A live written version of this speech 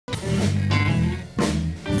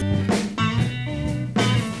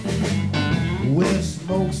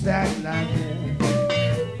smokestack lightning,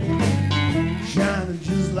 shining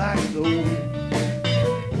just like gold.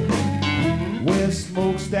 With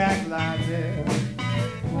smokestack lightning,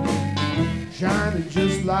 shining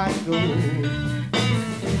just like gold.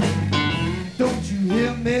 Don't you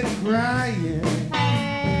hear me crying?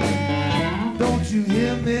 Don't you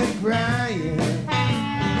hear me crying?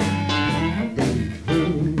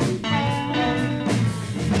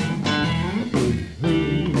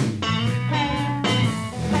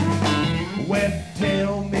 Well,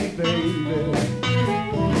 tell me, baby,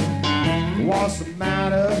 what's the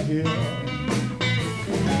matter here?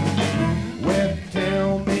 Well,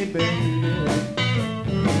 tell me, baby,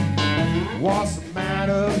 what's the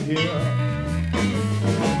matter here?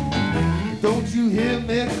 Don't you hear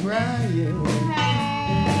me crying?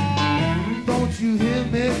 Don't you hear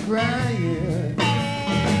me crying?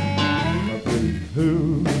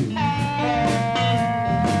 Boo-hoo.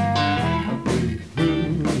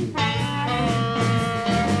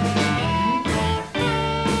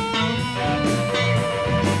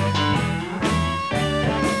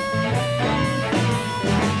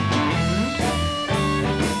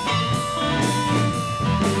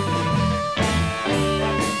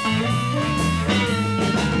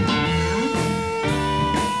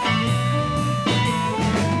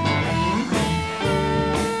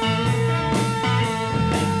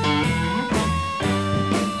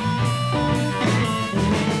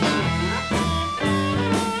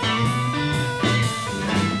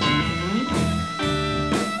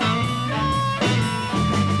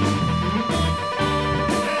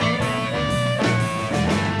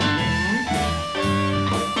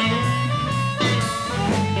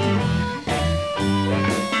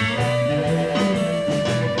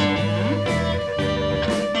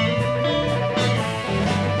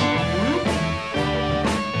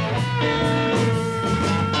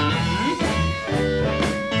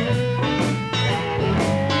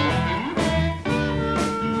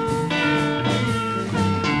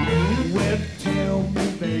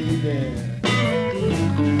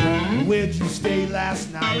 Where'd you stay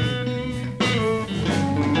last night?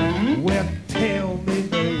 Well, tell me,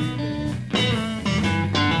 baby,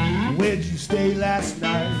 where'd you stay last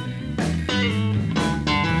night?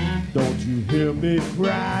 Don't you hear me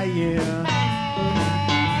crying?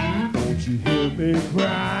 Don't you hear me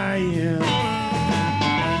crying?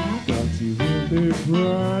 Don't you hear me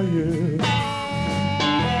crying?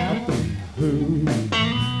 Boo-hoo.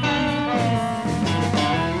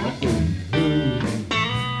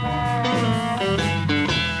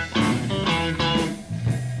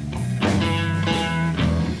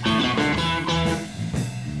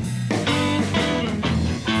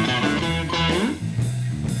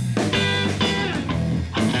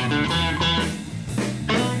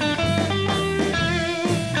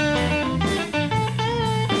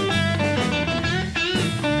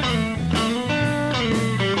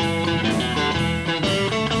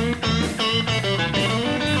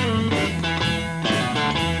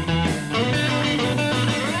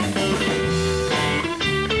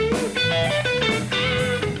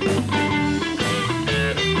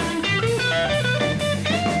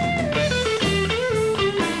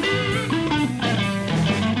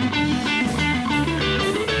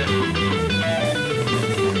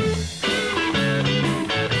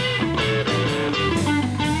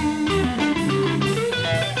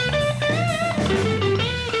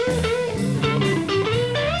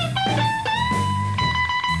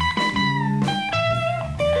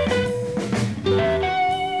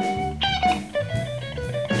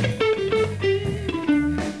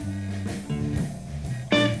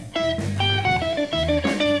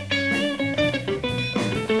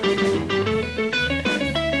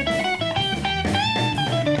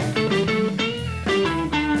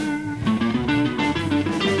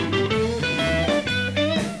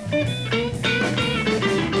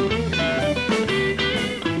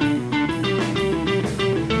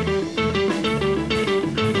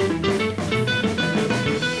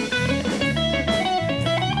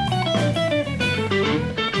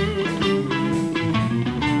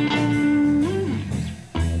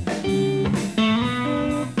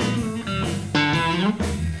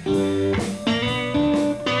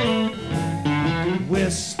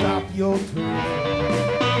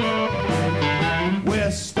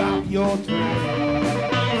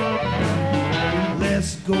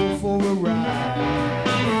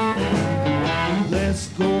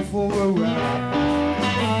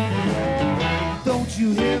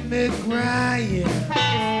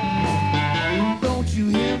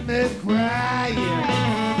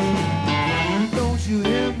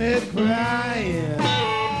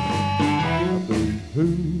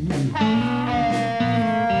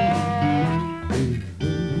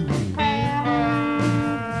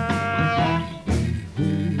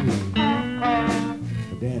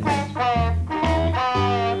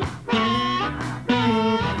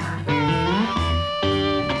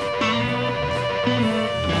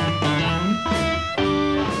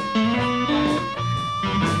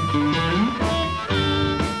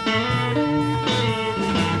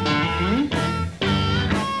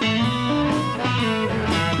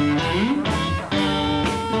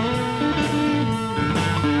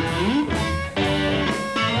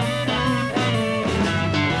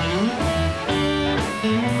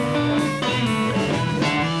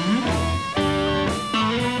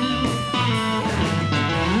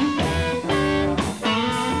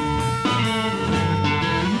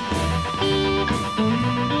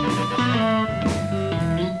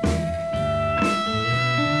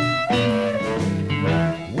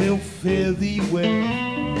 Fare thee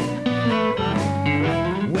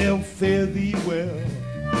well, fare thee well.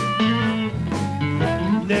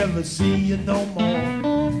 Never see you no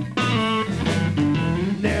more,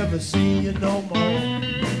 never see you no more.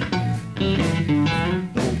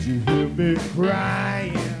 Don't you hear me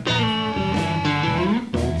crying?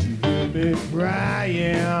 Don't you hear me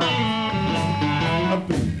crying?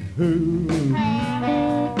 Boo-hoo.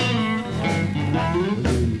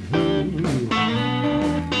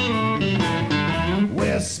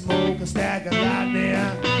 Smokestack is out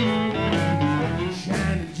there,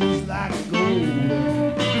 shining just like gold.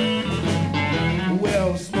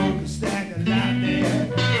 Well, smokestack is out there,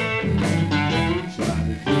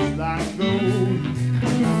 shining just like gold.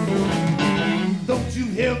 Don't you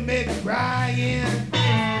hear me crying?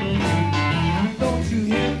 Don't you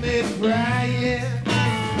hear me crying?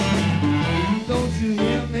 Don't you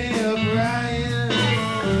hear me crying?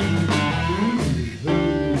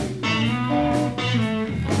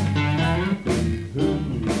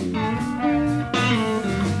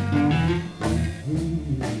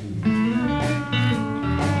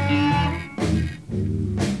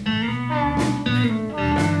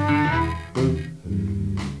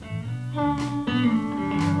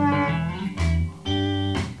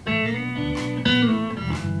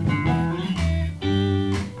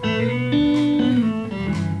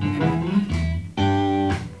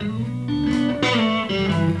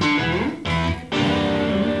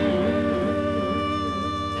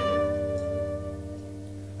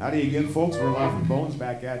 Howdy again, folks. We're Laffin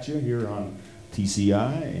back at you here on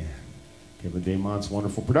TCI. Kevin Damont's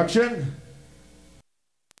wonderful production.